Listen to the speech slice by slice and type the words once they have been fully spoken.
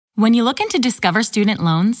When you look into Discover Student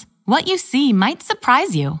Loans, what you see might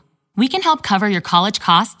surprise you. We can help cover your college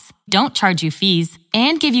costs, don't charge you fees,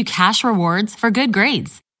 and give you cash rewards for good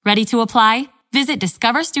grades. Ready to apply? Visit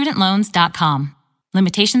discoverstudentloans.com.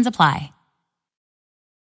 Limitations apply.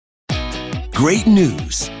 Great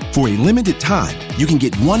news! For a limited time, you can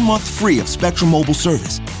get 1 month free of Spectrum Mobile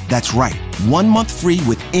service. That's right, 1 month free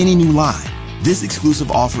with any new line. This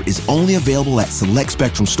exclusive offer is only available at select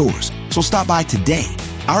Spectrum stores, so stop by today.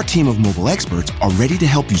 Our team of mobile experts are ready to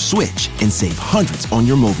help you switch and save hundreds on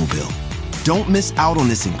your mobile bill. Don't miss out on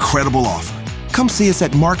this incredible offer. Come see us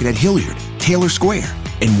at Market at Hilliard, Taylor Square,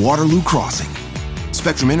 and Waterloo Crossing.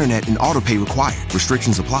 Spectrum Internet and autopay required.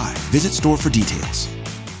 Restrictions apply. Visit store for details.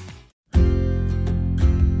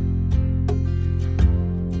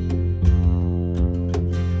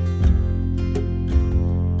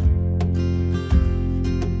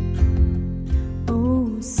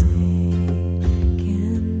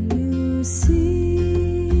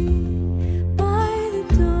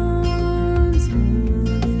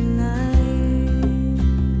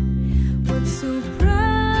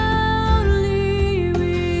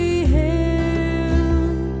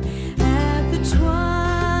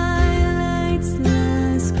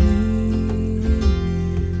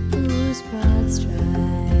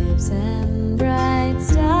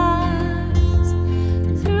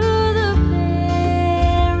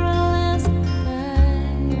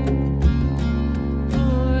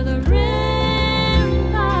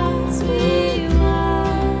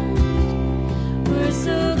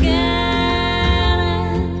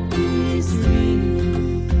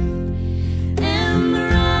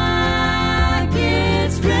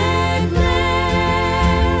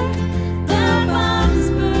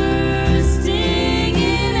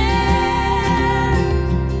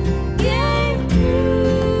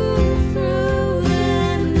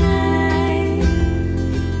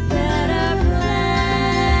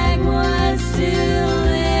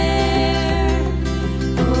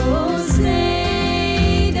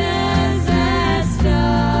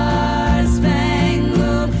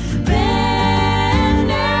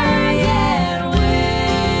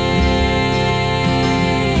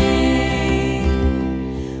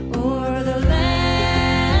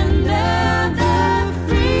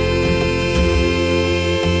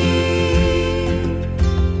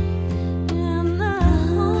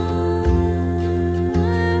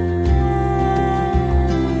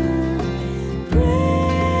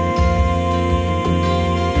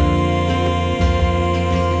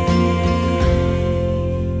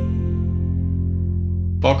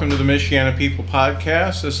 Welcome to the Michiana People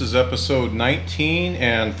Podcast. This is episode 19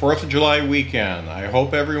 and 4th of July weekend. I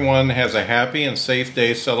hope everyone has a happy and safe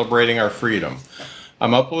day celebrating our freedom.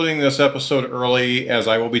 I'm uploading this episode early as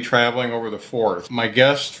I will be traveling over the 4th. My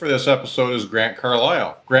guest for this episode is Grant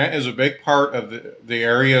Carlile. Grant is a big part of the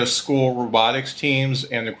area's school robotics teams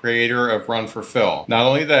and the creator of Run for Phil. Not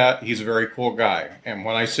only that, he's a very cool guy. And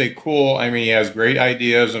when I say cool, I mean he has great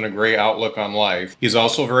ideas and a great outlook on life. He's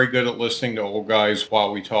also very good at listening to old guys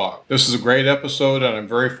while we talk. This is a great episode and I'm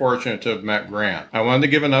very fortunate to have met Grant. I wanted to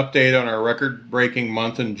give an update on our record-breaking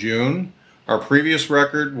month in June. Our previous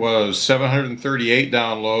record was 738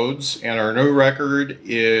 downloads, and our new record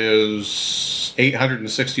is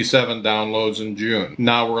 867 downloads in June.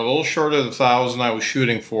 Now, we're a little short of the 1,000 I was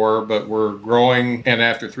shooting for, but we're growing, and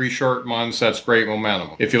after 3 short months, that's great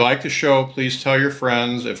momentum. If you like the show, please tell your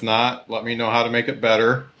friends. If not, let me know how to make it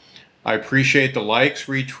better. I appreciate the likes,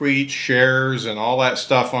 retweets, shares, and all that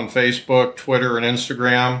stuff on Facebook, Twitter, and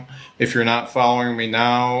Instagram. If you're not following me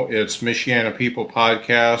now, it's Michiana People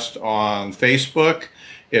Podcast on Facebook.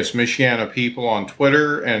 It's Michiana People on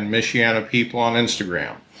Twitter and Michiana People on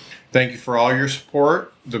Instagram. Thank you for all your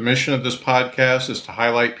support. The mission of this podcast is to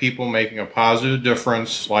highlight people making a positive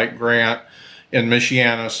difference, like Grant, in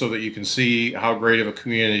Michiana, so that you can see how great of a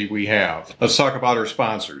community we have. Let's talk about our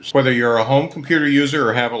sponsors. Whether you're a home computer user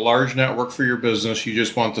or have a large network for your business, you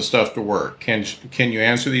just want the stuff to work. Can you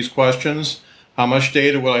answer these questions? How much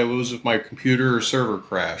data will I lose if my computer or server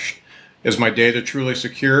crashed? Is my data truly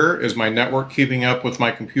secure? Is my network keeping up with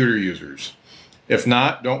my computer users? If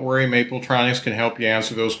not, don't worry, Mapletronics can help you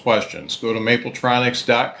answer those questions. Go to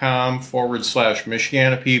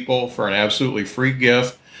mapletronics.com/Michiana People for an absolutely free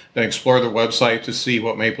gift. Then explore the website to see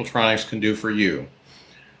what Mapletronics can do for you.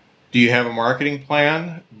 Do you have a marketing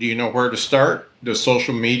plan? Do you know where to start? Does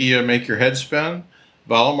social media make your head spin?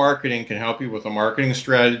 Vala Marketing can help you with a marketing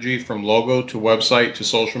strategy from logo to website to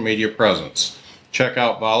social media presence. Check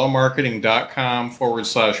out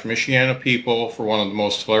valamarketing.com/Michiana People for one of the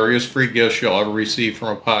most hilarious free gifts you'll ever receive from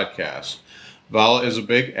a podcast. Vala is a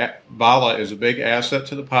big asset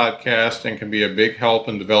to the podcast and can be a big help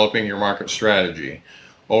in developing your market strategy.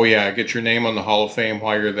 Oh yeah, get your name on the Hall of Fame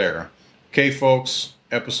while you're there. Okay, folks,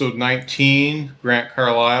 episode 19, Grant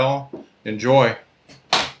Carlile. Enjoy.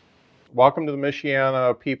 Welcome to the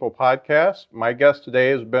Michiana People Podcast. My guest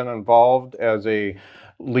today has been involved as a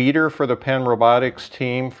leader for the Penn Robotics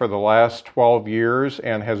team for the last 12 years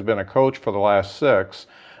and has been a coach for the last 6.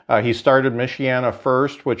 He started Michiana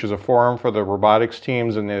First, which is a forum for the robotics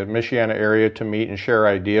teams in the Michiana area to meet and share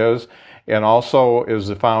ideas, and also is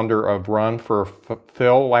the founder of Run for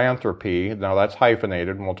Philanthropy. Now that's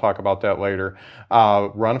hyphenated, and we'll talk about that later.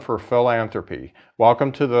 Run for Philanthropy.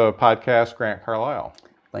 Welcome to the podcast, Grant Carlile.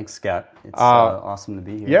 Thanks, Scott. It's awesome to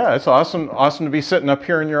be here. Yeah, it's awesome to be sitting up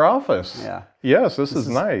here in your office. Yeah. Yes, this is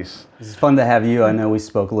nice. This is fun to have you. I know we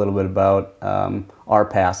spoke a little bit about our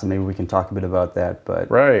past, and maybe we can talk a bit about that. But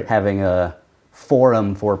having a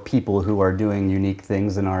forum for people who are doing unique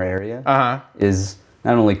things in our area is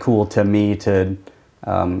not only cool to me to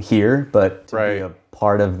hear, but to be a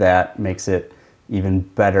part of that makes it even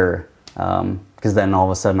better. Because then all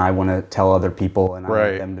of a sudden I want to tell other people, and I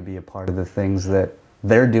want them to be a part of the things that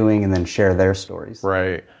they're doing and then share their stories.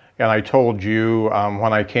 Right. And I told you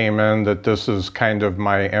when I came in that this is kind of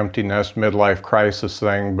my empty nest midlife crisis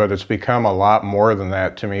thing, but it's become a lot more than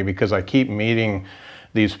that to me because I keep meeting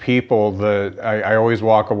these people that I always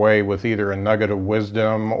walk away with either a nugget of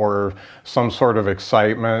wisdom or some sort of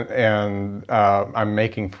excitement, and I'm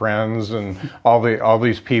making friends, and all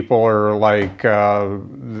these people are like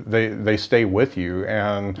they stay with you,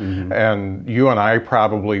 and you and I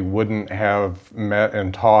probably wouldn't have met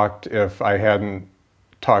and talked if I hadn't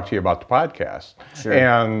talked to you about the podcast. Sure.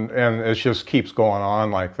 And it just keeps going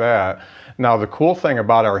on like that. Now, the cool thing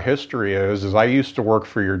about our history is I used to work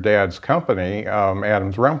for your dad's company,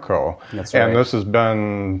 Adams Remco. That's right. And this has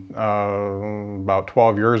been about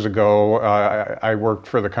 12 years ago. I worked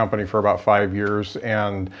for the company for about 5 years,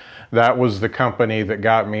 and that was the company that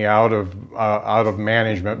got me out of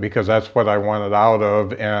management because that's what I wanted out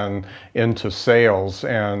of and into sales.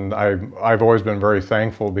 And I've always been very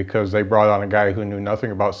thankful because they brought on a guy who knew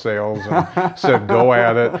nothing about sales and said, go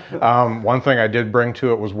at it. One thing I did bring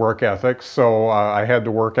to it was work ethic. So I had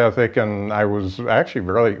the work ethic, and I was actually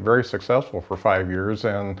very, very successful for 5 years.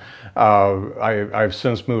 And I've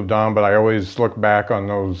since moved on, but I always look back on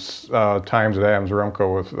those times at Adams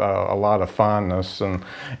Remco with a lot of fondness. And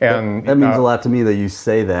that means a lot to me that you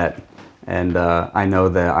say that. And I know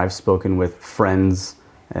that I've spoken with friends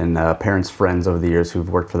and parents' friends over the years who've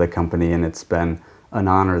worked for the company, and it's been an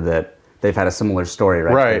honor that they've had a similar story,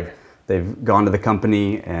 right? Right. They've gone to the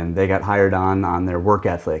company and they got hired on their work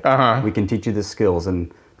ethic. We can teach you the skills.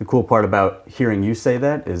 And the cool part about hearing you say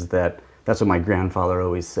that is that that's what my grandfather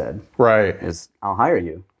always said. Right. Is I'll hire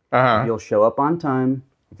you. If you'll show up on time.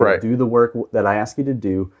 If you'll do the work that I ask you to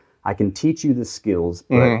do. I can teach you the skills,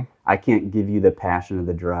 but I can't give you the passion or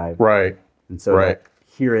the drive. Right. And so to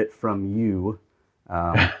hear it from you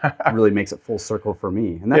really makes it full circle for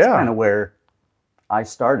me. And that's kind of where I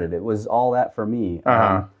started. It was all that for me.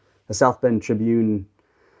 The South Bend Tribune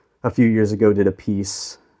a few years ago did a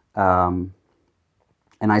piece, and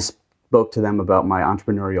I spoke to them about my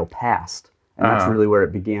entrepreneurial past, and that's really where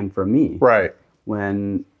it began for me. Right.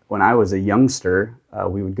 When I was a youngster,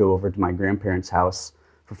 we would go over to my grandparents' house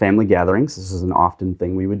for family gatherings. This is an often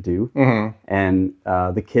thing we would do, and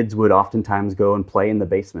the kids would oftentimes go and play in the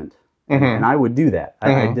basement, and I would do that.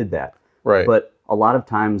 I did that. Right. But a lot of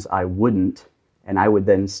times I wouldn't, and I would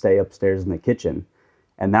then stay upstairs in the kitchen.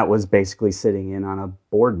 And that was basically sitting in on a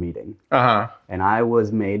board meeting. And I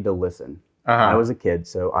was made to listen. I was a kid,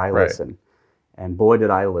 so I listened. And boy,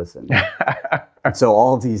 did I listen. And so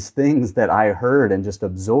all of these things that I heard and just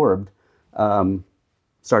absorbed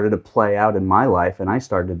started to play out in my life, and I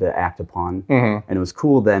started to act upon. And it was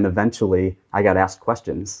cool then, eventually, I got asked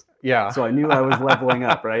questions. Yeah. So I knew I was leveling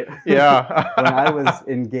up, right? Yeah. When I was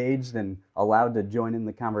engaged and allowed to join in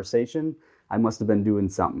the conversation, I must have been doing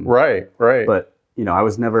something. Right. But I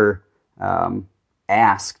was never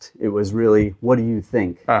asked. It was really, what do you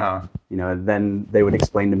think? Then they would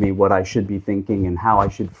explain to me what I should be thinking and how I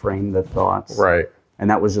should frame the thoughts. Right. And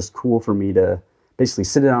that was just cool for me to basically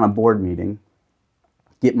sit in on a board meeting,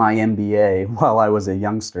 get my MBA while I was a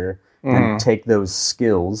youngster, and take those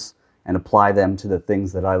skills and apply them to the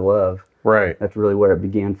things that I love. Right. That's really where it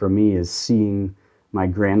began for me, is seeing my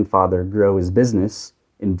grandfather grow his business,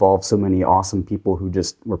 involve so many awesome people who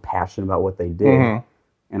just were passionate about what they did,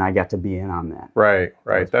 and I got to be in on that. Right.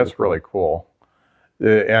 That's really cool.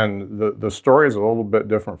 The story is a little bit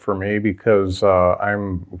different for me because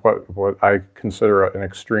I'm what I consider an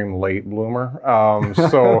extreme late bloomer.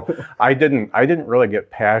 So I didn't really get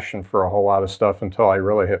passion for a whole lot of stuff until I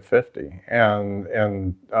really hit 50.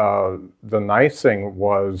 And the nice thing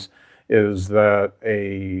is that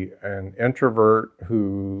an introvert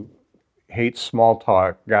who hates small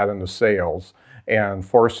talk got into sales and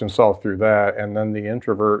forced himself through that, and then the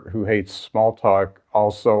introvert who hates small talk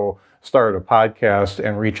also started a podcast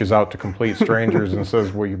and reaches out to complete strangers and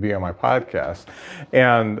says, "Will you be on my podcast?"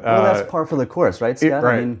 And well, that's par for the course, right, Scott?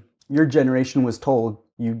 Right. I mean, your generation was told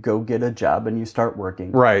you go get a job and you start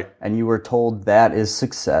working, right? And you were told that is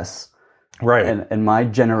success, right? And my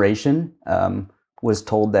generation was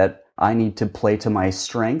told that I need to play to my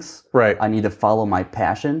strengths, right? I need to follow my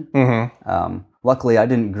passion. Mm-hmm. Luckily, I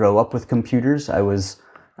didn't grow up with computers. I was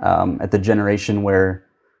at the generation where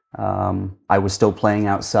I was still playing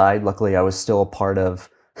outside. Luckily, I was still a part of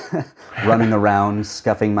running around,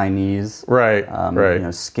 scuffing my knees, right, right.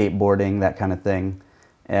 Skateboarding, that kind of thing.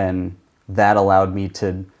 And that allowed me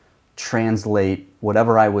to translate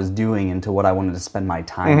whatever I was doing into what I wanted to spend my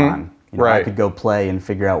time on. I could go play and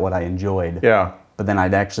figure out what I enjoyed. Yeah. But then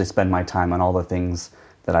I'd actually spend my time on all the things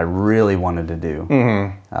that I really wanted to do.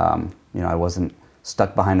 I wasn't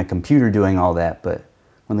stuck behind a computer doing all that, but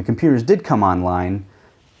when the computers did come online,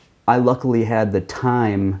 I luckily had the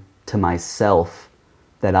time to myself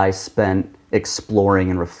that I spent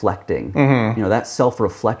exploring and reflecting. That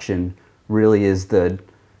self-reflection really is in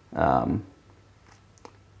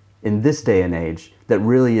this day and age, that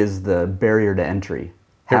really is the barrier to entry.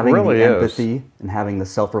 Having really the empathy and having the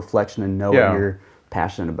self-reflection and know what you're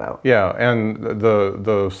passionate about. Yeah, and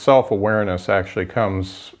the self-awareness actually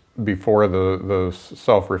comes before the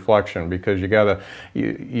self-reflection, because you gotta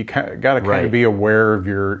kind of be aware of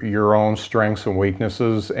your own strengths and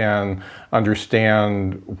weaknesses and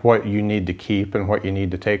understand what you need to keep and what you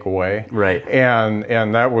need to take away. Right. And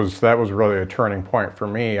that was really a turning point for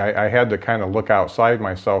me. I had to kind of look outside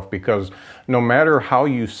myself, because no matter how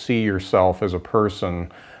you see yourself as a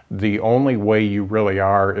person, the only way you really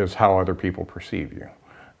are is how other people perceive you.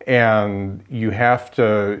 And you have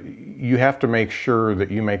to make sure that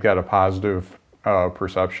you make that a positive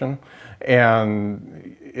perception.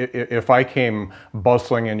 And if I came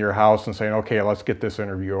bustling in your house and saying, "Okay, let's get this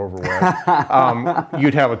interview over with,"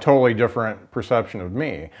 you'd have a totally different perception of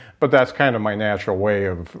me. But that's kind of my natural way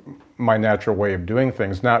of doing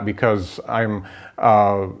things, not because I'm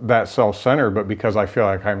that self-centered, but because I feel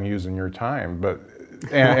like I'm using your time. But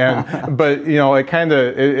it kind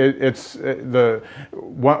of it's the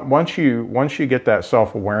once you get that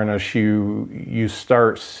self-awareness, you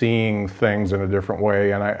start seeing things in a different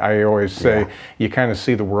way. And I always say you kind of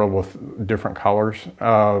see the world with different colors,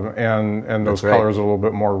 and those colors are a little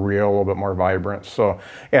bit more real, a little bit more vibrant. So,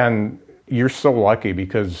 and you're so lucky,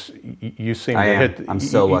 because you seem I'm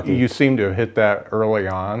so lucky. You seem to have hit that early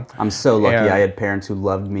on. I'm so lucky. I had parents who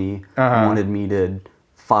loved me, wanted me to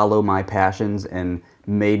follow my passions, and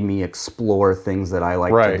made me explore things that I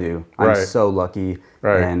like to do. I'm so lucky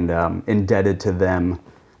and indebted to them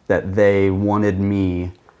that they wanted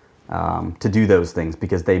me to do those things,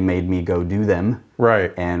 because they made me go do them.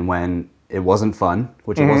 Right. And when it wasn't fun,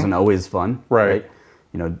 which it wasn't always fun, right?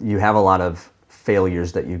 You have a lot of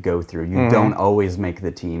failures that you go through. You don't always make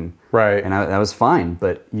the team. Right. And that was fine,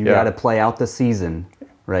 but you got to play out the season.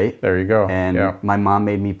 Right? There you go. And my mom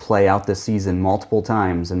made me play out the season multiple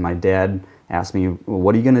times, and my dad asked me, "Well,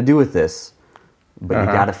 what are you going to do with this?" But you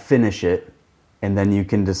got to finish it, and then you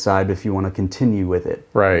can decide if you want to continue with it.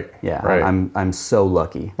 Right. Yeah. Right. I'm so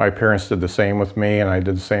lucky. My parents did the same with me, and I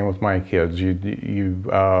did the same with my kids. And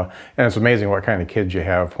it's amazing what kind of kids you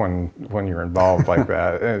have when you're involved like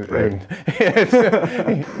that. And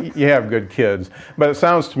you have good kids. But it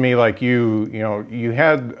sounds to me like you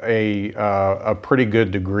had a pretty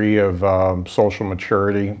good degree of social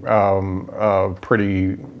maturity,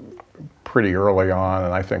 pretty early on,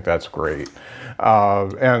 and I think that's great.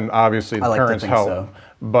 And obviously the parents help. So.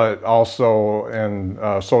 But also in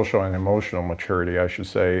social and emotional maturity, I should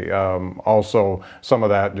say. Also, some of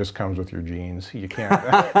that just comes with your genes. You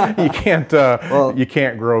can't you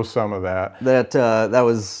can't grow some of that. That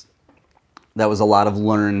was a lot of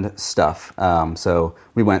learned stuff. So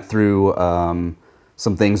we went through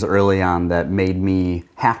some things early on that made me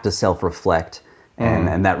have to self-reflect,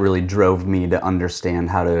 and that really drove me to understand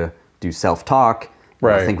how to do self-talk,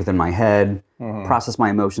 think within my head, process my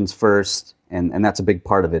emotions first. And that's a big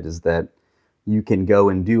part of it, is that you can go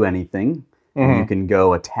and do anything, and you can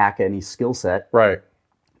go attack any skill set. Right.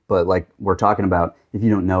 But like we're talking about, if you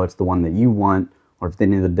don't know it's the one that you want, or at the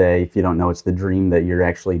end of the day, if you don't know it's the dream that you're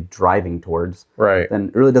actually driving towards, right, then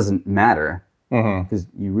it really doesn't matter, because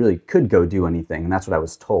you really could go do anything, and that's what I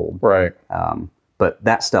was told. Right. But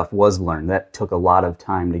that stuff was learned. That took a lot of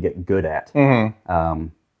time to get good at.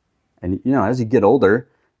 And as you get older,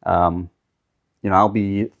 I'll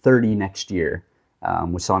be 30 next year,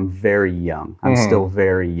 so I'm very young. I'm still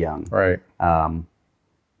very young. Right.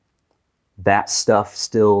 That stuff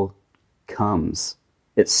still comes.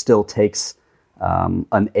 It still takes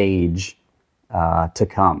an age to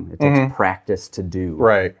come. It takes practice to do.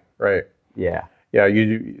 Right. Right. Yeah. Yeah.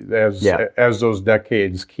 As those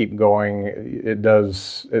decades keep going, it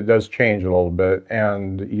does change a little bit,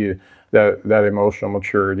 and that emotional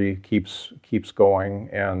maturity keeps going,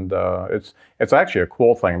 and it's actually a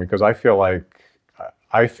cool thing, because I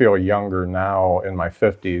feel younger now in my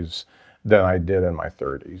 50s than I did in my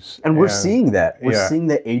 30s. And we're seeing that. We're seeing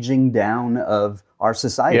the aging down of our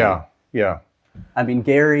society. Yeah, yeah. I mean,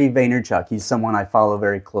 Gary Vaynerchuk, he's someone I follow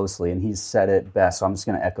very closely, and he's said it best, so I'm just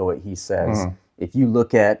going to echo what he says. If you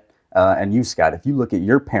look at, and you, Scott, if you look at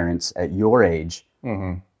your parents at your age,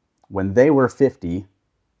 when they were 50,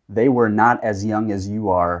 they were not as young as you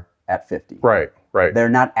are at 50. Right, right. They're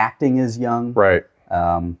not acting as young. Right.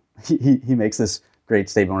 He makes this great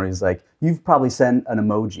statement where he's like, you've probably sent an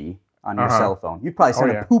emoji on your cell phone. You've probably sent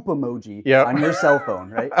a poop emoji on your cell phone,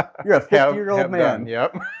 right? You're a 50-year-old man. Done.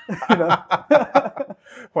 Yep.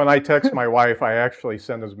 When I text my wife, I actually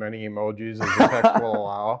send as many emojis as the text will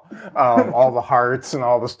allow. All the hearts and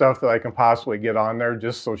all the stuff that I can possibly get on there,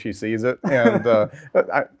 just so she sees it. And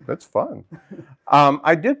that's fun.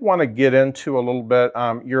 I did want to get into a little bit.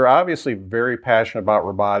 You're obviously very passionate about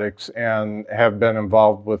robotics and have been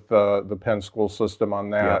involved with the Penn school system on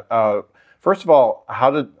that. Yeah. First of all, how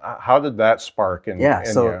did that spark in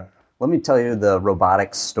you? Let me tell you the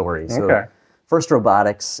robotics story. So First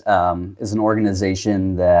Robotics is an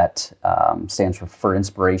organization that stands for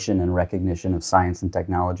Inspiration and Recognition of Science and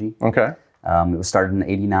Technology. Okay. It was started in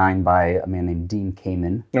 '89 by a man named Dean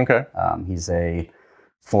Kamen. Okay. He's a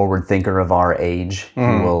forward thinker of our age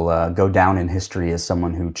who will go down in history as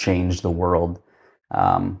someone who changed the world.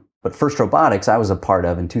 But First Robotics, I was a part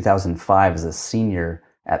of in 2005 as a senior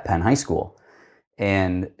at Penn High School.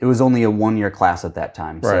 And it was only a one-year class at that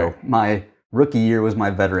time. Right. So my rookie year was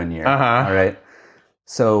my veteran year. All right.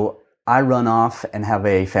 So I run off and have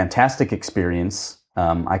a fantastic experience.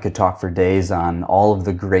 I could talk for days on all of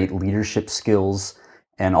the great leadership skills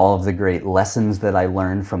and all of the great lessons that I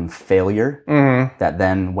learned from failure that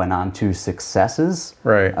then went on to successes.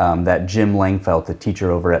 Right. That Jim Langfelt, the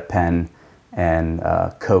teacher over at Penn and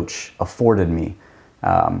coach, afforded me.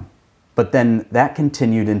 But then that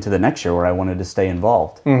continued into the next year where I wanted to stay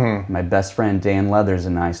involved. My best friend Dan Leathers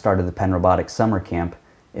and I started the Penn Robotics Summer Camp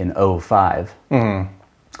in '05.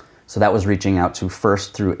 So that was reaching out to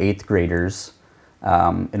 1st through 8th graders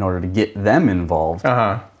in order to get them involved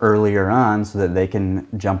earlier on so that they can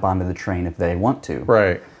jump onto the train if they want to.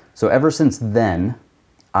 Right. So ever since then,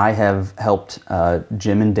 I have helped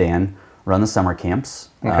Jim and Dan run the summer camps,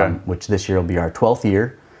 which this year will be our 12th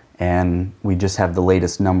year. And we just have the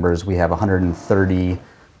latest numbers. We have 130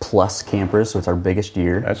 plus campers, so it's our biggest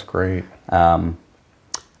year. That's great.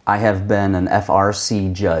 I have been an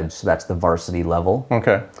FRC judge, so that's the varsity level.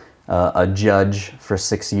 Okay. A judge for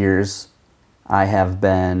 6 years. I have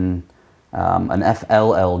been an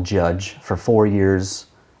FLL judge for 4 years,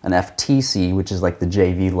 an FTC, which is like the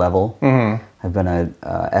JV level. I've been a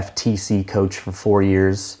FTC coach for 4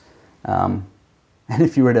 years. And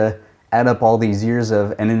if you were to add up all these years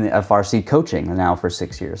and in the FRC coaching now for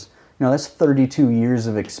 6 years, that's 32 years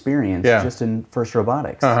of experience just in First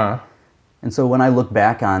Robotics. And so when I look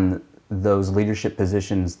back on those leadership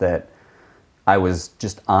positions that I was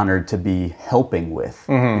just honored to be helping with,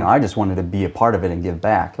 I just wanted to be a part of it and give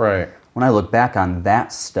back. Right. When I look back on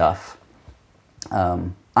that stuff,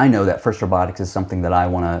 I know that First Robotics is something that I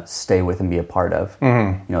want to stay with and be a part of.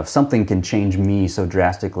 If something can change me so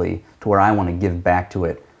drastically to where I want to give back to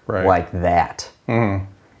it like that,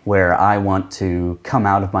 where I want to come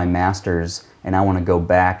out of my master's and I want to go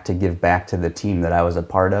back to give back to the team that I was a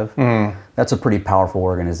part of, that's a pretty powerful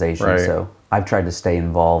organization. Right. So I've tried to stay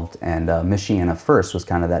involved, and Michiana First was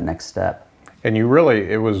kind of that next step. And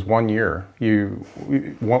it was 1 year.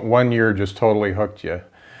 One year just totally hooked you.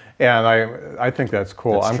 And I think that's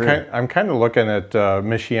cool. I'm kind of looking at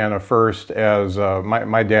Michiana First as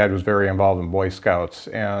my dad was very involved in Boy Scouts,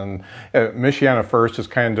 and Michiana First is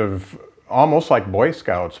kind of almost like Boy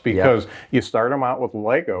Scouts because you start them out with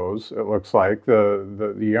Legos. It looks like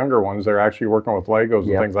the younger ones, they're actually working with Legos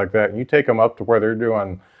and things like that, and you take them up to where they're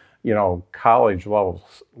doing college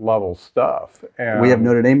level stuff. And we have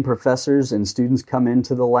Notre Dame professors and students come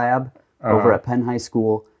into the lab over at Penn High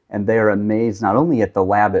School, and they are amazed not only at the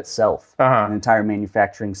lab itself, an entire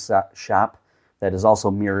manufacturing shop that is also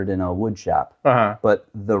mirrored in a wood shop, but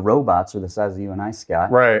the robots are the size of you and I,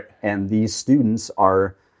 Scott. Right. And these students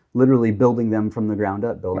are literally building them from the ground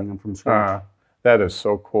up, building them from scratch. That is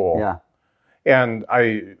so cool. Yeah. And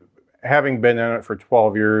having been in it for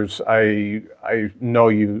 12 years, I know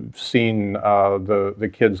you've seen the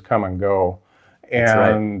kids come and go.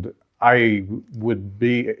 And right. I would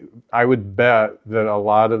bet that a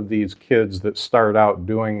lot of these kids that start out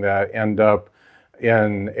doing that end up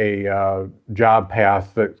in a job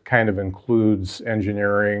path that kind of includes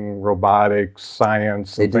engineering, robotics,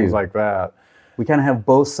 science, and things like that. We kind of have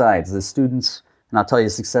both sides. The students, and I'll tell you a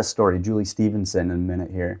success story, Julie Stevenson in a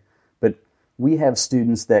minute here, but we have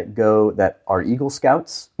students that are Eagle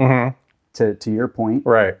Scouts, to your point.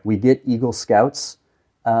 Right. We get Eagle Scouts,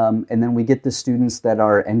 and then we get the students that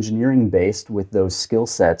are engineering-based with those skill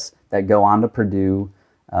sets that go on to Purdue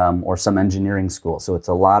or some engineering school. So it's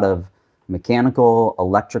a lot of mechanical,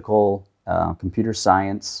 electrical, computer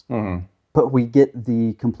science, but we get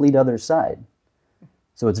the complete other side.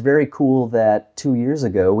 So it's very cool that 2 years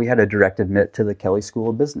ago we had a direct admit to the Kelley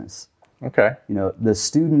School of Business. Okay. The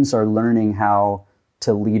students are learning how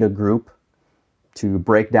to lead a group, to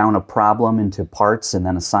break down a problem into parts and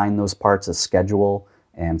then assign those parts a schedule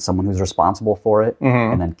and someone who's responsible for it,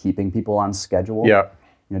 and then keeping people on schedule. Yeah.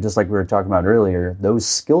 Just like we were talking about earlier, those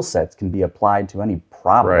skill sets can be applied to any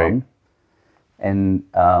problem. Right. And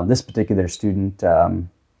this particular student,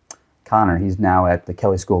 Connor, he's now at the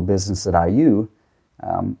Kelley School of Business at IU.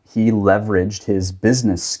 He leveraged his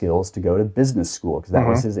business skills to go to business school because that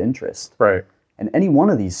was his interest. Right. And any one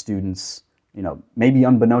of these students, maybe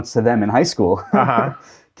unbeknownst to them in high school,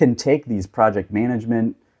 can take these project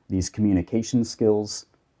management, these communication skills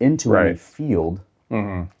into any field.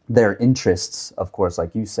 Their interests, of course,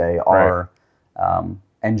 like you say, are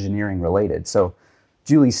engineering related. So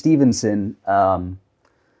Julie Stevenson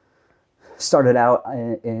started out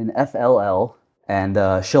in FLL,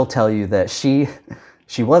 and she'll tell you that she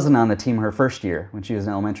wasn't on the team her first year when she was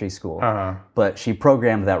in elementary school, but she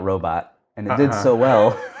programmed that robot, and it did so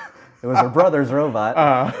well. It was her brother's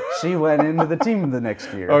robot. She went into the team the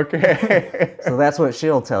next year. Okay. So that's what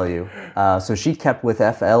she'll tell you. So she kept with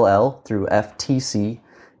FLL through FTC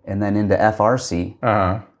and then into FRC.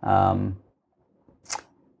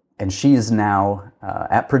 And she is now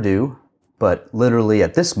at Purdue, but literally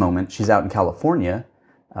at this moment, she's out in California,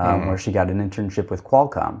 where she got an internship with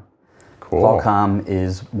Qualcomm. Cool. Qualcomm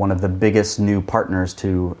is one of the biggest new partners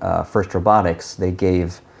to First Robotics. They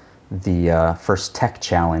gave the First Tech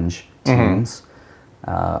Challenge teams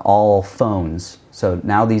all phones. So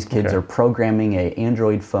now these kids are programming an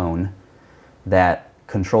Android phone that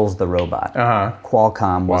controls the robot.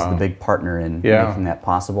 Qualcomm was the big partner in making that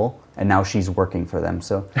possible, and now she's working for them.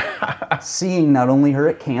 So seeing not only her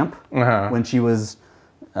at camp when she was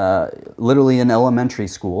literally in elementary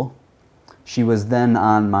school, she was then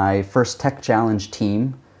on my First Tech Challenge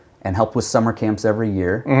team and helped with summer camps every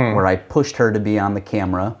year, where I pushed her to be on the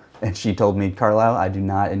camera, and she told me, Carlile, I do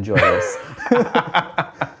not enjoy this.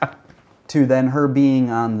 To then her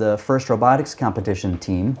being on the First Robotics competition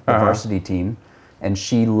team, the varsity team, and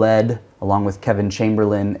she led, along with Kevin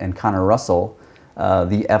Chamberlain and Connor Russell,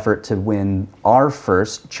 the effort to win our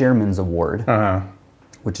first Chairman's Award,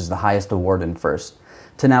 which is the highest award in First,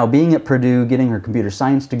 to now being at Purdue, getting her computer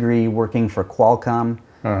science degree, working for Qualcomm.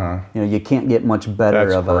 You can't get much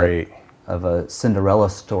better of a Cinderella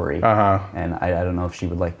story. And I don't know if she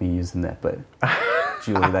would like me using that, but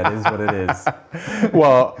Julie, that is what it is.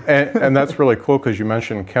 Well, and that's really cool because you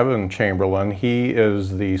mentioned Kevin Chamberlain. He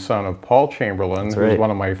is the son of Paul Chamberlain, who's one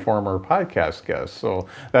of my former podcast guests. So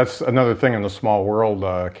that's another thing in the small world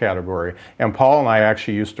category. And Paul and I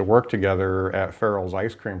actually used to work together at Farrell's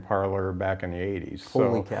Ice Cream Parlor back in the 80s.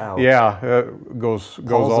 Holy cow. Yeah, it goes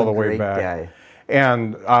all the way back. Guy.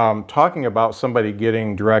 And talking about somebody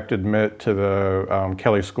getting direct admit to the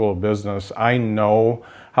Kelley School of Business, I know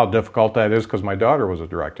how difficult that is because my daughter was a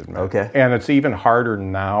direct admit. Okay. And it's even harder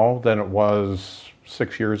now than it was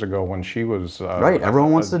 6 years ago when she was... right,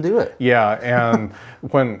 everyone wants to do it. Yeah, and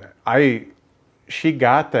when she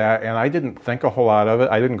got that, and I didn't think a whole lot of it.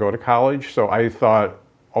 I didn't go to college, so I thought,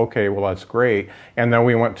 okay, well, that's great. And then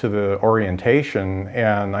we went to the orientation,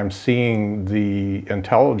 and I'm seeing the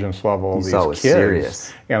intelligence level of these kids.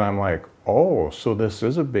 Serious. And I'm like, oh, so this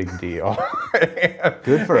is a big deal.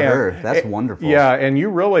 Good for her. That's wonderful. Yeah, and you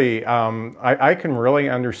really, I can really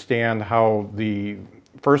understand how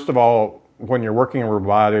first of all, when you're working in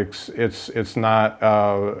robotics, it's not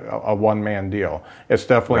a one-man deal. It's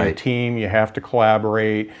definitely a team. You have to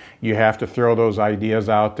collaborate. You have to throw those ideas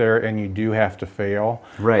out there, and you do have to fail.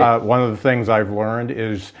 Right. One of the things I've learned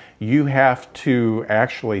is you have to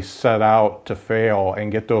actually set out to fail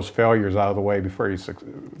and get those failures out of the way before you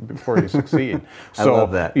succeed. I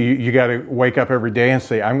love that. You got to wake up every day and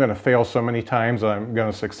say, I'm going to fail so many times, I'm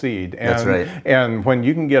going to succeed. And, That's right. And when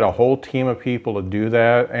you can get a whole team of people to do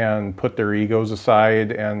that and put their egos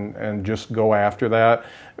aside and just go after that,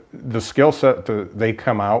 the skill set that they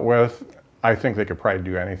come out with, I think they could probably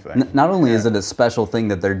do anything. Not only is it a special thing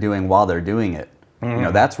that they're doing while they're doing it,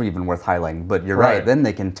 that's even worth highlighting. But you're right. Then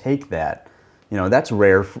they can take that. That's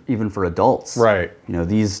rare even for adults. Right.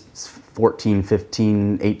 These 14,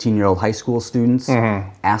 15, 18-year-old high school students,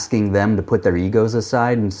 asking them to put their egos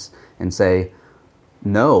aside and say,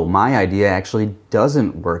 no, my idea actually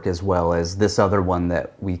doesn't work as well as this other one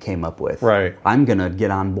that we came up with. Right. I'm going to get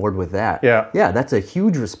on board with that. Yeah. Yeah, that's a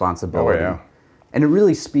huge responsibility. Oh, yeah. And it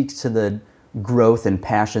really speaks to the growth and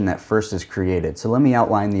passion that FIRST has created. So let me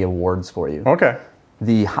outline the awards for you. Okay.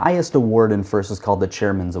 The highest award in FIRST is called the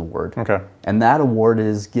Chairman's Award. Okay. And that award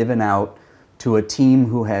is given out to a team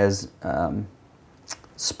who has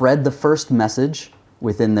spread the FIRST message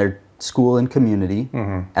within their school and community,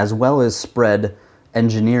 as well as spread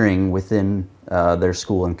engineering within their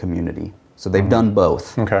school and community. So they've done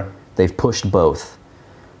both. Okay. They've pushed both.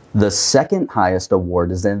 The second highest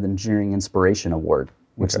award is the Engineering Inspiration Award,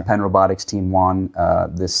 which the Penn Robotics team won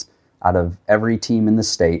this. Out of every team in the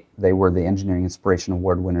state, they were the Engineering Inspiration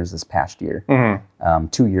Award winners this past year.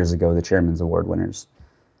 2 years ago, the Chairman's Award winners.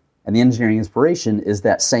 And the Engineering Inspiration is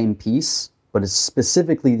that same piece, but it's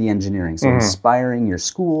specifically the engineering. So inspiring your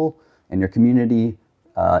school and your community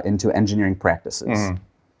into engineering practices.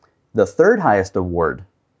 The third highest award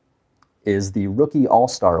is the Rookie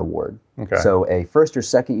All-Star Award. Okay. So a first or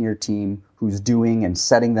second year team who's doing and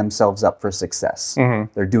setting themselves up for success.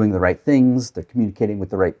 They're doing the right things, they're communicating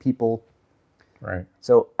with the right people. Right.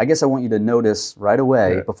 So I guess I want you to notice right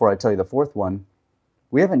away, before I tell you the fourth one,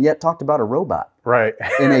 we haven't yet talked about a robot. Right.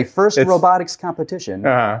 In a FIRST robotics competition,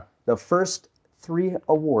 the first 3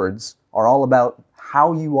 awards are all about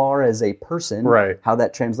how you are as a person, how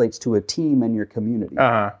that translates to a team and your community.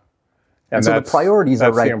 And so the priorities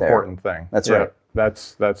are right there. That's the important thing. That's right.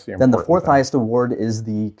 That's the important Then the fourth thing. highest award is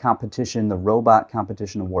the competition, the Robot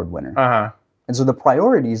Competition Award winner. And so the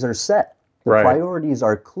priorities are set. The priorities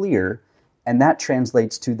are clear, and that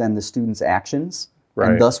translates to then the students' actions,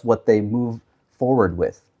 and thus what they move forward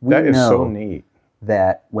with. That is so neat.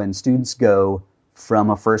 That when students go from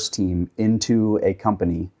a FIRST team into a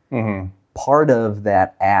company, part of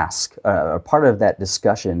that part of that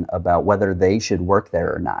discussion about whether they should work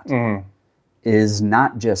there or not is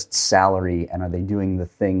not just salary and are they doing the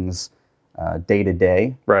things day to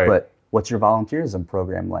day, but what's your volunteerism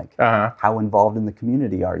program like? How involved in the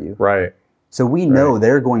community are you? Right. So we know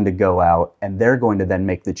they're going to go out and they're going to then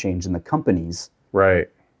make the change in the companies. Right.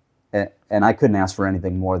 And I couldn't ask for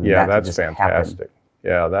anything more than that. Yeah, that's just fantastic. Happen.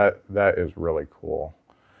 Yeah, that is really cool.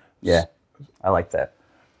 Yeah, I like that.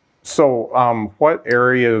 So, what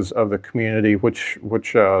areas of the community, which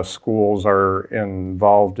schools are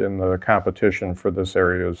involved in the competition for this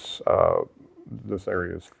area's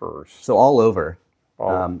FIRST? So all over.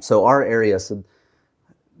 So our area. So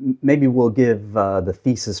maybe we'll give the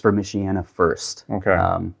thesis for Michiana First. Okay.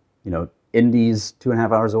 Indy's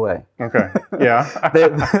 2.5 hours away. Okay.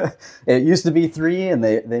 Yeah. It used to be 3, and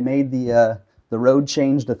they made the road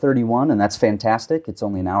change to 31, and that's fantastic. It's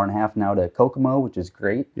only an hour and a half now to Kokomo, which is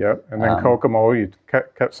great. Yep. And then Kokomo, you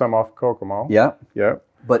cut some off Kokomo. Yep. Yep.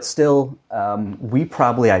 But still, we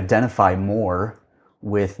probably identify more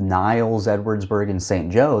with Niles, Edwardsburg, and St.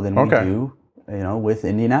 Joe than we do, with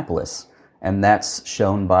Indianapolis. And that's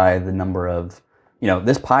shown by the number of,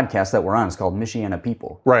 this podcast that we're on is called Michiana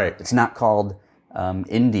People. Right. It's not called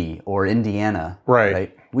Indy or Indiana.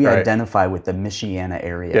 Right. We identify with the Michiana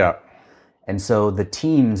area. Yeah. And so the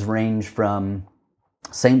teams range from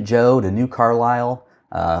St. Joe to New Carlisle,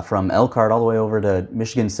 from Elkhart all the way over to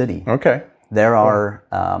Michigan City. Okay. There are,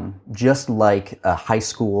 just like a high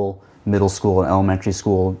school, middle school, and elementary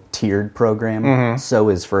school tiered program, so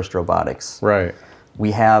is FIRST Robotics. Right.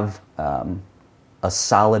 We have a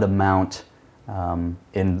solid amount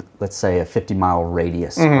in, let's say, a 50-mile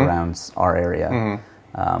radius around our area.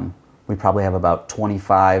 We probably have about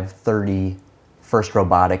 25, 30 FIRST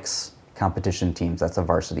Robotics competition teams. That's the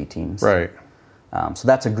varsity teams. Right. So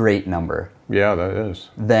that's a great number. Yeah, that is.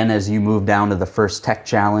 Then as you move down to the FIRST Tech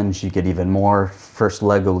Challenge, you get even more. FIRST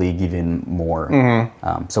Lego League, even more.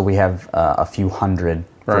 So we have a few hundred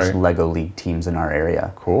FIRST Lego League teams in our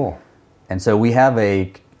area. Cool. And so we have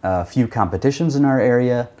a few competitions in our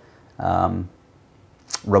area.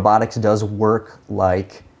 Robotics does work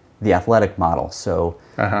like the athletic model. So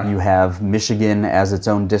you have Michigan as its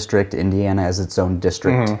own district, Indiana as its own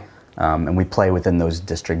district, and we play within those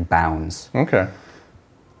district bounds. Okay.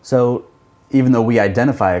 So even though we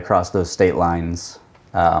identify across those state lines,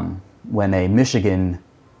 when a Michigan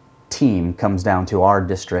team comes down to our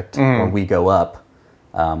district or we go up,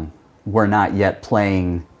 we're not yet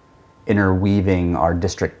playing interweaving our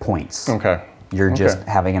district points. Okay. You're just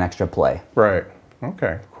having an extra play. Right.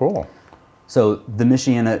 Okay, cool. So the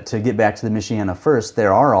Michiana, to get back to the Michiana First,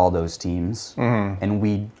 there are all those teams, and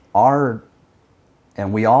we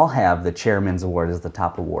all have the Chairman's Award as the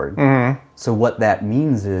top award. So what that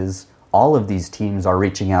means is all of these teams are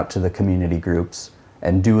reaching out to the community groups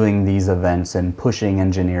and doing these events and pushing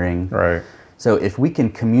engineering. Right. So if we can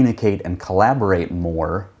communicate and collaborate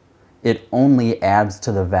more, it only adds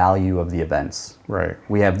to the value of the events. Right.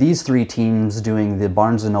 We have these 3 teams doing the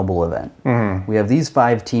Barnes & Noble event. We have these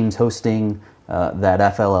 5 teams hosting that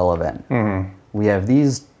FLL event. We have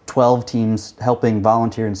these 12 teams helping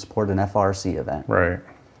volunteer and support an FRC event. Right.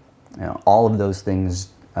 All of those things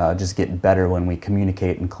just get better when we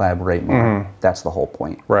communicate and collaborate more. That's the whole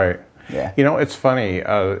point. Right. Yeah. It's funny.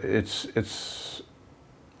 It's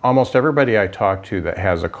almost everybody I talk to that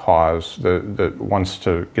has a cause that wants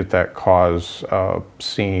to get that cause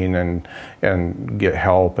seen and get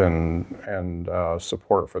help and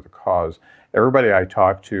support for the cause. Everybody I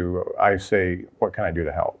talk to, I say, what can I do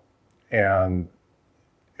to help? And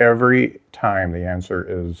every time the answer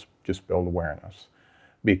is just build awareness.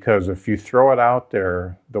 Because if you throw it out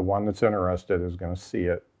there, the one that's interested is going to see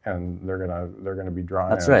it, and they're gonna be drawn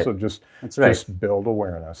That's in. right. So just build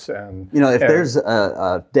awareness. And if there's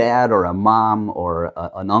a dad or a mom or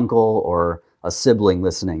an uncle or a sibling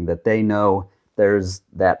listening that they know there's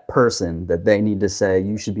that person that they need to say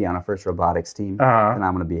you should be on a First Robotics team, then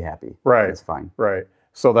I'm going to be happy. Right. That's fine. Right.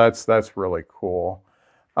 So that's really cool.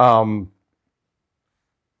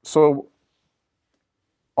 So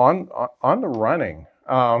on the running,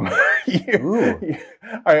 I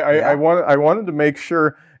wanted to make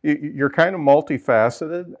sure you're kind of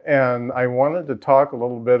multifaceted, and I wanted to talk a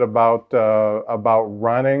little bit about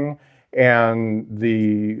running and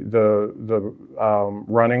the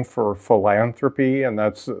running for philanthropy, and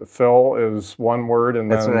that's Phil is one word,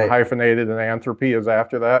 and then hyphenated, and anthropy is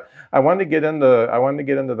after that. I wanted to get into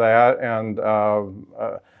that, and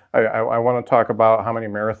I want to talk about how many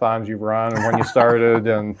marathons you've run and when you started,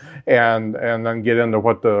 and then get into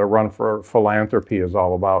what the Run for Philanthropy is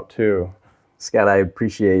all about too. Scott, I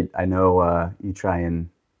know you try and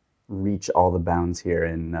reach all the bounds here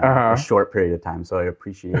in a short period of time, so I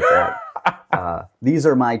appreciate that. These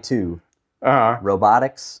are my 2,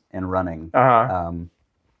 robotics and running, and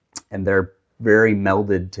they're very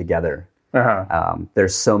melded together.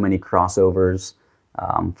 There's so many crossovers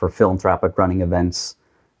for philanthropic running events,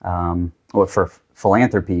 or for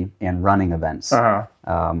philanthropy and running events.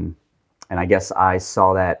 And I guess I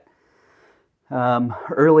saw that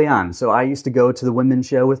early on. So I used to go to the women's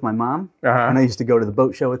show with my mom, and I used to go to the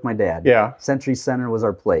boat show with my dad. Yeah. Century Center was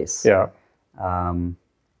our place. Yeah.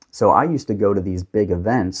 So I used to go to these big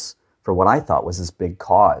events for what I thought was this big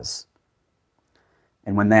cause.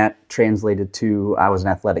 And when that translated to, I was an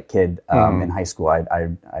athletic kid in high school. I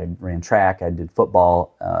ran track, I did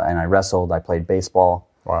football, and I wrestled, I played baseball.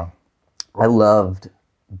 Wow. I loved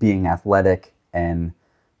being athletic, and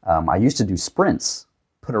I used to do sprints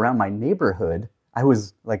put around my neighborhood. I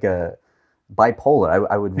was like a bipolar.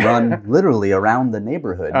 I would run literally around the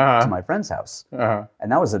neighborhood to my friend's house.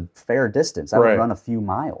 And that was a fair distance. I would run a few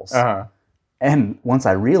miles. And once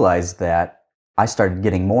I realized that, I started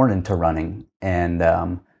getting more into running. And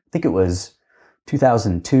I think it was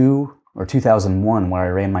 2002 or 2001 where I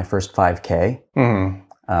ran my first 5K.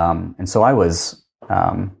 And so I was,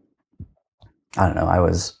 I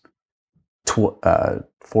was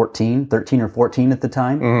 13 or 14 at the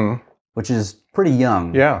time, which is pretty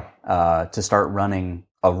young to start running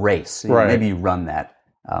a race. Maybe you run that.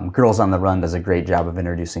 Girls on the Run does a great job of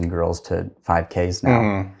introducing girls to 5Ks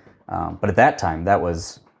now. But at that time, that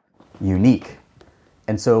was unique.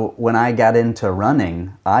 And so when I got into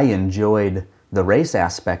running, I enjoyed the race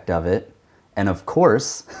aspect of it. And of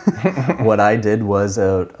course, what I did was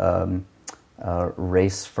a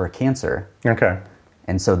race for cancer. Okay.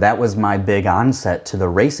 And so that was my big onset to the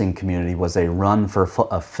racing community, was a run for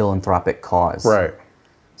a philanthropic cause. Right.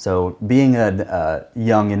 So being a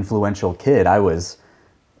young, influential kid, I was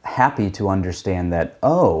happy to understand that,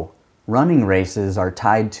 running races are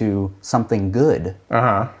tied to something good.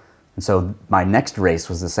 And so my next race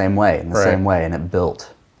was the same way, and it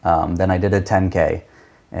built. Then I did a 10K.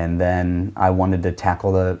 And then I wanted to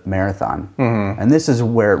tackle the marathon. And this is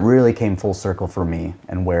where it really came full circle for me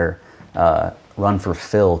and where Run for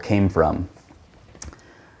Phil came from.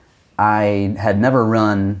 I had never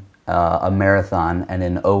run a marathon, and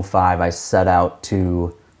in 2005 I set out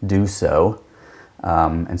to do so.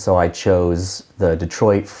 And so I chose the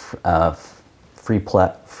Detroit Free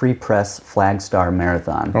Press Flag Star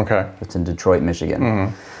Marathon. Okay. It's in Detroit,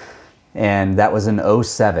 Michigan. And that was in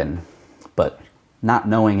 2007. But not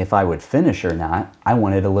knowing if I would finish or not, I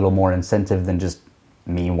wanted a little more incentive than just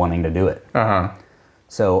me wanting to do it.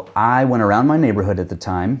 So I went around my neighborhood at the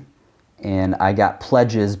time, and I got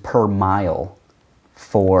pledges per mile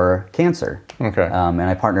for cancer. Okay. And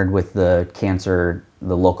I partnered with the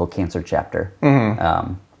local cancer chapter,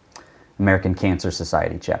 American Cancer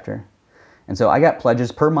Society chapter. And so I got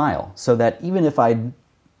pledges per mile, so that even if I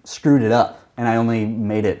screwed it up and I only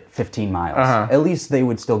made it 15 miles, at least they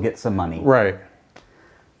would still get some money. Right.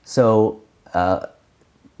 So,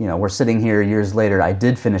 we're sitting here years later. I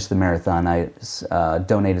did finish the marathon. I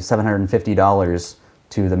donated $750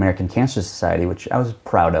 to the American Cancer Society, which I was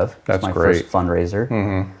proud of. That's my great. First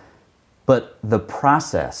fundraiser. But the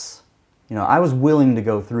process, I was willing to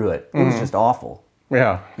go through it. It was just awful.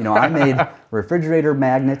 Yeah. I made refrigerator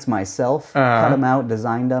magnets myself, cut them out,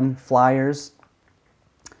 designed them, flyers.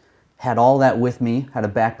 Had all that with me. Had a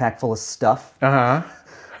backpack full of stuff.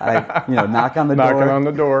 I, knock on the door. Knocking on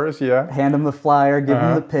the doors, yeah. Hand them the flyer, give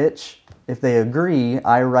them the pitch. If they agree,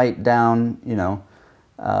 I write down,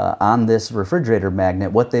 on this refrigerator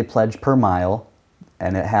magnet what they pledge per mile,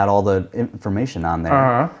 and it had all the information on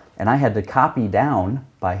there. And I had to copy down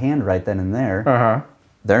by hand right then and there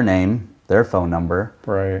their name, their phone number,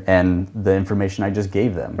 right, and the information I just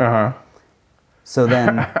gave them. So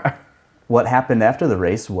then what happened after the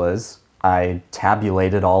race was I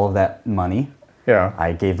tabulated all of that money. Yeah.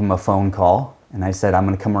 I gave them a phone call, and I said, I'm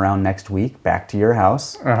going to come around next week back to your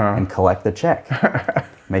house and collect the check.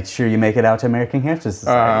 Make sure you make it out to American Cancer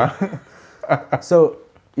Society. So,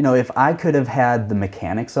 if I could have had the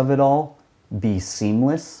mechanics of it all be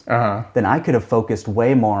seamless, then I could have focused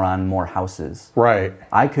way more on more houses. Right.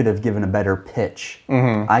 I could have given a better pitch.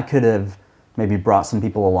 I could have maybe brought some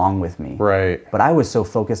people along with me. Right. But I was so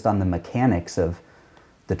focused on the mechanics of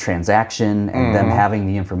the transaction and them having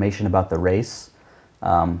the information about the race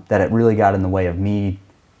that it really got in the way of me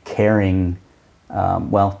caring.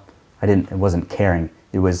 It wasn't caring.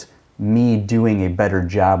 It was me doing a better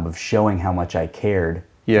job of showing how much I cared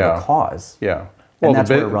for the cause. Yeah. Well,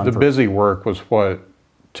 the busy work was what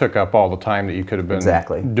took up all the time that you could have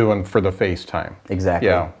been doing for the FaceTime. Exactly.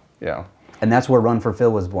 Yeah. And that's where Run for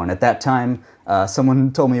Phil was born. At that time,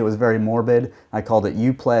 someone told me it was very morbid. I called it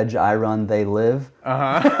 "You Pledge, I Run, They Live."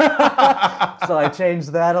 So I changed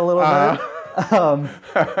that a little bit.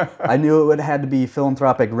 I knew it had to be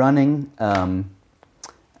philanthropic running.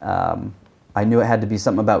 I knew it had to be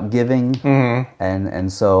something about giving,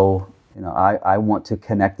 and so I want to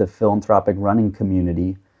connect the philanthropic running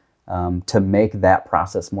community to make that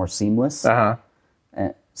process more seamless.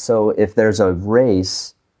 And so if there's a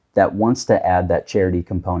race that wants to add that charity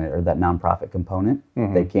component or that nonprofit component,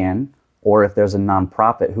 they can. Or if there's a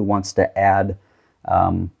nonprofit who wants to add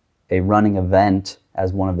a running event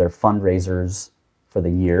as one of their fundraisers for the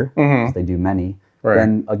year, because they do many,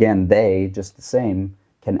 then again, they, just the same,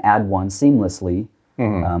 can add one seamlessly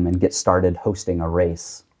and get started hosting a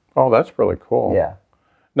race. Oh, that's really cool. Yeah.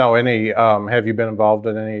 Now, have you been involved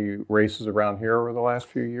in any races around here over the last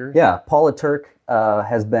few years? Yeah, Paula Turk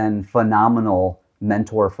has been phenomenal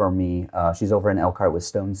mentor for me. She's over in Elkhart with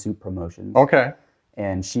Stone Soup Promotions. Okay.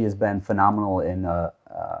 And she has been phenomenal in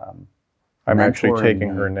I'm actually taking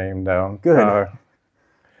her name down. Good.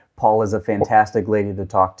 Paul is a fantastic lady to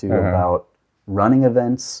talk to about running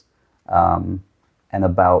events and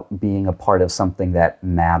about being a part of something that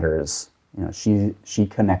matters. She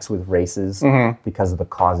connects with races because of the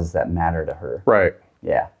causes that matter to her. Right.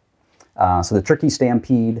 Yeah. So the Turkey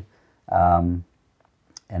Stampede, and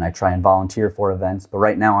I try and volunteer for events, but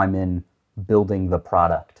right now I'm in building the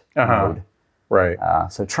product mode. Right.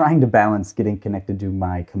 So trying to balance getting connected to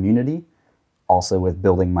my community, also with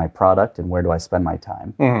building my product, and where do I spend my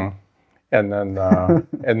time. And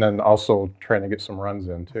then also trying to get some runs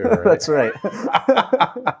in too. Right? That's right.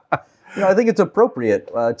 I think it's appropriate.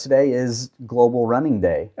 Today is Global Running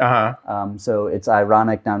Day. So it's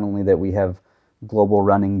ironic not only that we have Global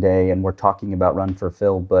Running Day and we're talking about Run for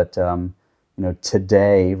Phil, but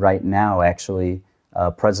today, right now, actually,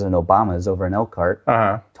 President Obama is over in Elkhart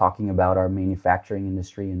talking about our manufacturing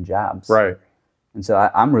industry and jobs. Right. And so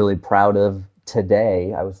I'm really proud of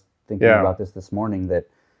today. I was thinking about this morning, that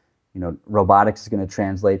robotics is going to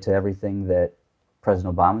translate to everything that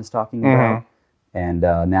President Obama is talking about, and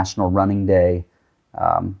National Running Day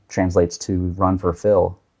translates to Run for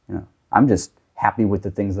Phil. I'm just happy with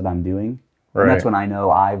the things that I'm doing, and that's when I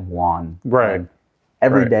know I've won. Right.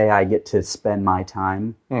 Every day I get to spend my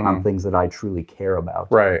time on things that I truly care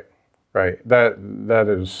about. Right. That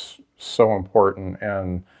is so important,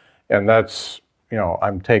 and that's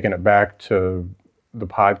I'm taking it back to the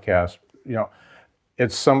podcast.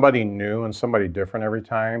 It's somebody new and somebody different every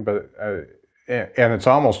time, but and it's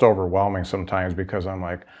almost overwhelming sometimes because I'm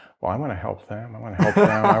like, well, I want to help them. I want to help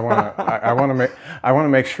them. I want to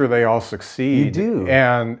make sure they all succeed. You do,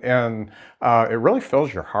 and it really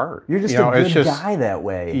fills your heart. You're just a good guy that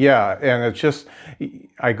way. Yeah, and it's just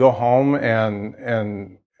I go home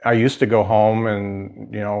and I used to go home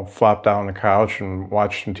and flop down on the couch and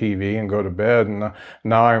watch some TV and go to bed, and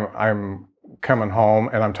now I'm coming home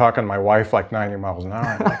and I'm talking to my wife like 90 miles an hour.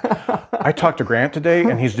 I'm like, I talked to Grant today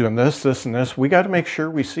and he's doing this, and this. We got to make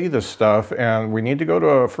sure we see this stuff, and we need to go to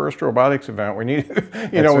a First Robotics event. We need,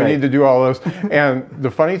 we need to do all this. And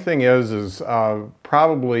the funny thing is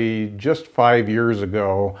probably just 5 years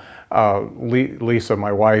ago, Lisa,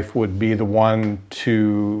 my wife, would be the one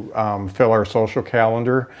to fill our social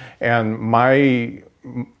calendar, and my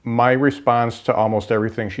response to almost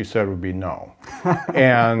everything she said would be no.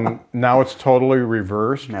 And now it's totally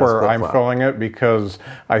reversed, where I'm filling it because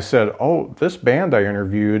I said, oh, this band I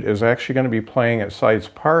interviewed is actually going to be playing at Sites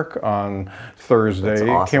Park on Thursday. That's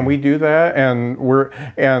awesome. Can we do that? And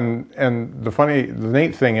the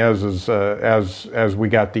neat thing is as we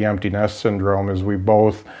got the empty nest syndrome, is we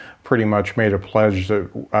both pretty much made a pledge that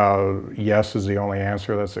yes is the only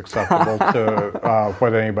answer that's acceptable to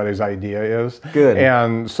what anybody's idea is. Good.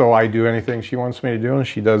 And so I do anything she wants me to do, and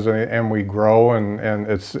she does and we grow, and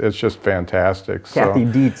it's just fantastic. Kathy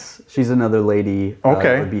Dietz, she's another lady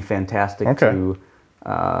that would be fantastic to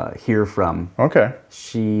hear from. Okay.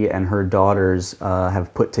 She and her daughters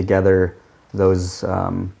have put together those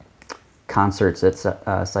concerts at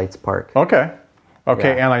Sites Park.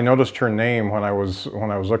 Okay, and I noticed her name when I was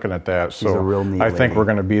looking at that. So she's a real neat I think lady. we're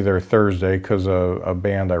going to be there Thursday because a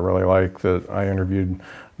band I really like, that I interviewed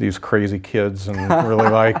these crazy kids and really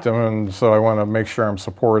liked them, and so I want to make sure I'm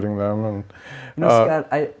supporting them. And Scott,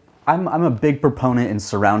 I'm a big proponent in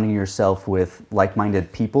surrounding yourself with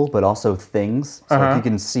like-minded people, but also things. So if you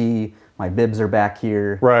can see, my bibs are back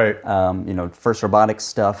here. Right. First Robotics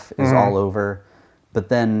stuff is all over, but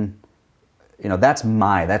then. That's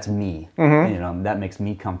me. That makes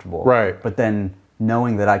me comfortable. Right. But then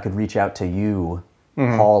knowing that I could reach out to you,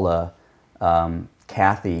 Paula,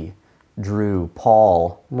 Kathy, Drew,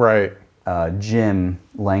 Paul, right, Jim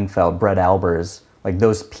Langfeld, Brett Albers, like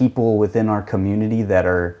those people within our community that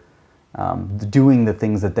are doing the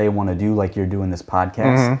things that they want to do, like you're doing this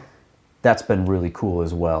podcast, that's been really cool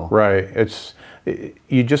as well. Right.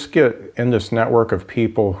 You just get in this network of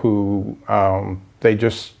people who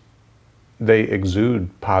they exude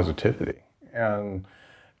positivity, and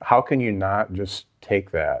how can you not just take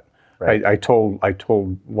that? Right. I told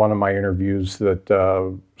one of my interviews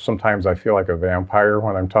that sometimes I feel like a vampire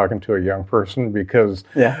when I'm talking to a young person because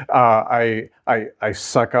I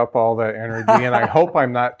suck up all that energy, and I hope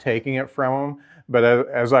I'm not taking it from them. But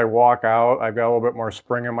as I walk out, I've got a little bit more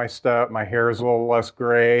spring in my step. My hair is a little less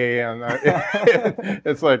gray, and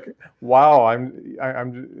it's like, wow,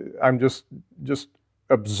 I'm just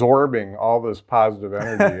absorbing all this positive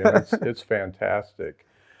energy, and it's fantastic.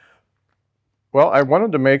 Well, I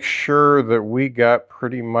wanted to make sure that we got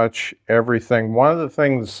pretty much everything. One of the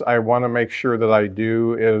things I want to make sure that I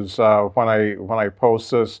do is when I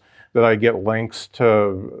post this, that I get links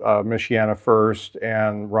to Michiana First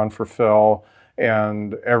and Run for Phil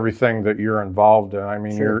and everything that you're involved in. I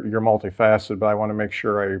mean, you're multifaceted, but I want to make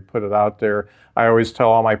sure I put it out there. I always tell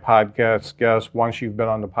all my podcast guests, once you've been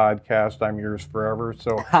on the podcast, I'm yours forever.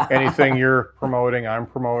 So anything you're promoting, I'm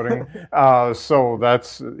promoting. So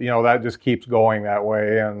that's, that just keeps going that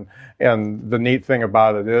way. And the neat thing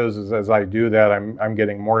about it is as I do that, I'm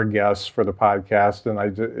getting more guests for the podcast, and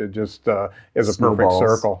it just is a perfect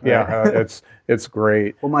circle. Right? Yeah, it's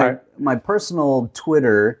great. Well, my personal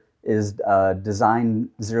Twitter is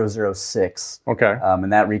design006. Okay.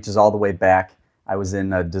 And that reaches all the way back. I was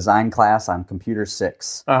in a design class on Computer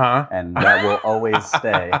 6. And that will always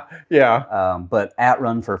stay. Yeah. But at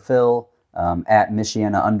Run for Phil, at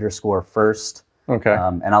Michiana_First. Okay.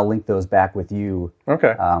 And I'll link those back with you.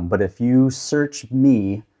 Okay. But if you search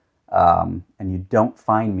me and you don't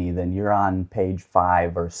find me, then you're on page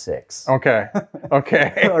 5 or 6. Okay.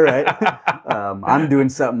 Okay. All right. I'm doing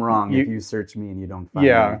something wrong if you search me and you don't find me.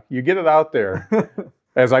 Yeah, you get it out there.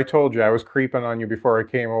 As I told you, I was creeping on you before I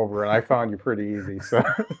came over, and I found you pretty easy. So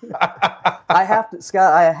I have to,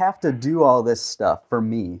 Scott. I have to do all this stuff for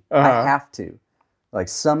me. I have to. Like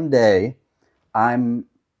someday,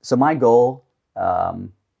 So my goal,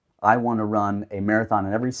 I want to run a marathon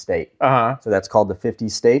in every state. So that's called the 50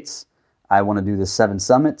 states. I want to do the 7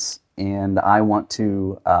 summits, and I want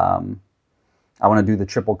to do the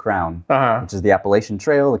Triple Crown, which is the Appalachian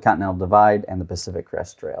Trail, the Continental Divide, and the Pacific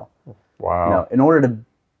Crest Trail. Wow. In order to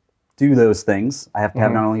do those things, I have to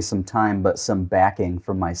have not only some time, but some backing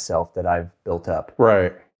from myself that I've built up.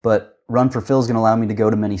 Right. But Run for Phil is going to allow me to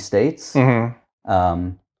go to many states.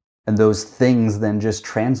 And those things then just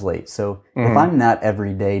translate. So if I'm not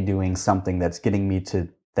every day doing something that's getting me to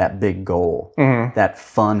that big goal, that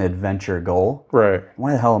fun adventure goal, right?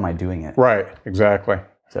 Why the hell am I doing it? Right, exactly.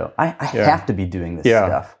 So I have to be doing this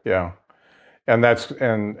stuff. Yeah. And that's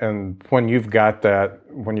and when you've got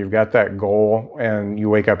that goal and you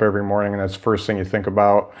wake up every morning and that's the first thing you think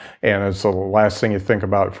about and it's the last thing you think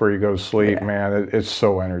about before you go to sleep, man, it's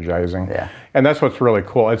so energizing. Yeah. And that's what's really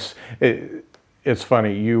cool. It's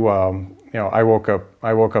funny. I woke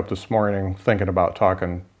up this morning thinking about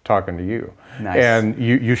talking to you. Nice. And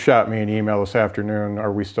you shot me an email this afternoon.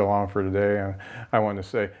 Are we still on for today? And I wanted to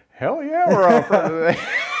say, hell yeah, we're on for today.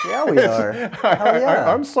 Yeah, we are. Hell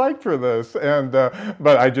yeah. I'm psyched for this. And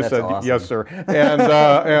but I just said awesome. yes, sir.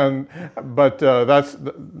 But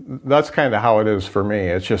that's kind of how it is for me.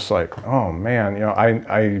 It's just like, oh man,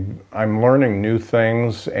 I'm learning new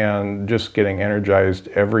things and just getting energized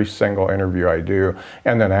every single interview I do.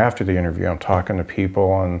 And then after the interview, I'm talking to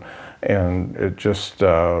people and it just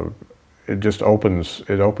opens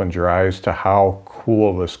your eyes to how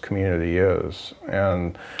cool this community is,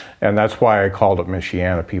 and that's why I called it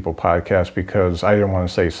Michiana People Podcast, because I didn't want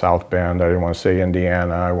to say South Bend, I didn't want to say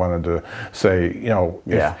Indiana, I wanted to say,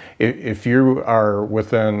 if you are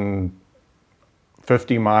within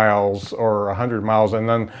 50 miles or 100 miles, and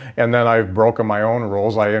then I've broken my own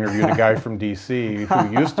rules. I interviewed a guy from D.C.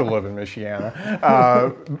 who used to live in Michiana,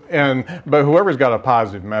 but whoever's got a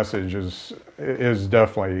positive message is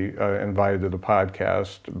definitely invited to the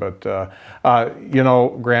podcast. But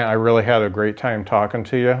Grant, I really had a great time talking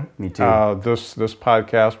to you. Me too. This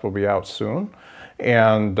podcast will be out soon,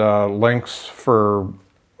 and links for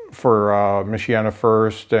Michiana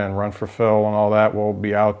First and Run for Phil and all that will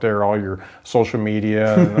be out there, all your social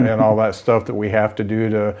media and all that stuff that we have to do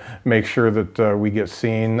to make sure that we get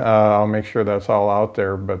seen. I'll make sure that's all out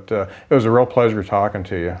there. But it was a real pleasure talking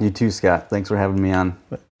to you. You too, Scott. Thanks for having me on.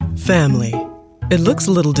 Family. It looks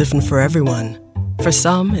a little different for everyone. For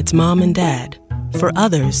some, it's mom and dad. For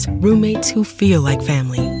others, roommates who feel like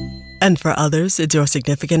family. And for others, it's your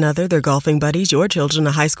significant other, their golfing buddies, your children,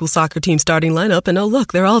 a high school soccer team starting lineup, and oh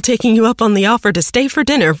look, they're all taking you up on the offer to stay for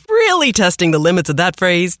dinner, really testing the limits of that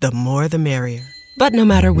phrase, the more the merrier. But no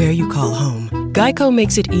matter where you call home, Geico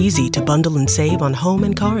makes it easy to bundle and save on home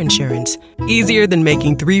and car insurance. Easier than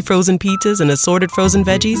making 3 frozen pizzas and assorted frozen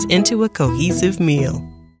veggies into a cohesive meal.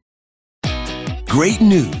 Great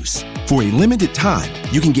news! For a limited time,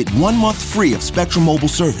 you can get 1 month free of Spectrum Mobile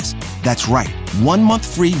service. That's right, 1 month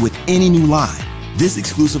free with any new line. This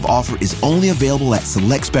exclusive offer is only available at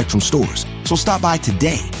select Spectrum stores, so stop by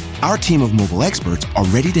today. Our team of mobile experts are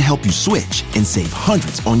ready to help you switch and save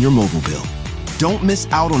hundreds on your mobile bill. Don't miss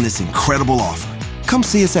out on this incredible offer. Come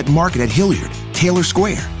see us at Market at Hilliard, Taylor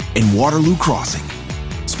Square, and Waterloo Crossing.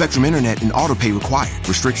 Spectrum Internet and autopay required.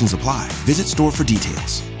 Restrictions apply. Visit store for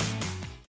details.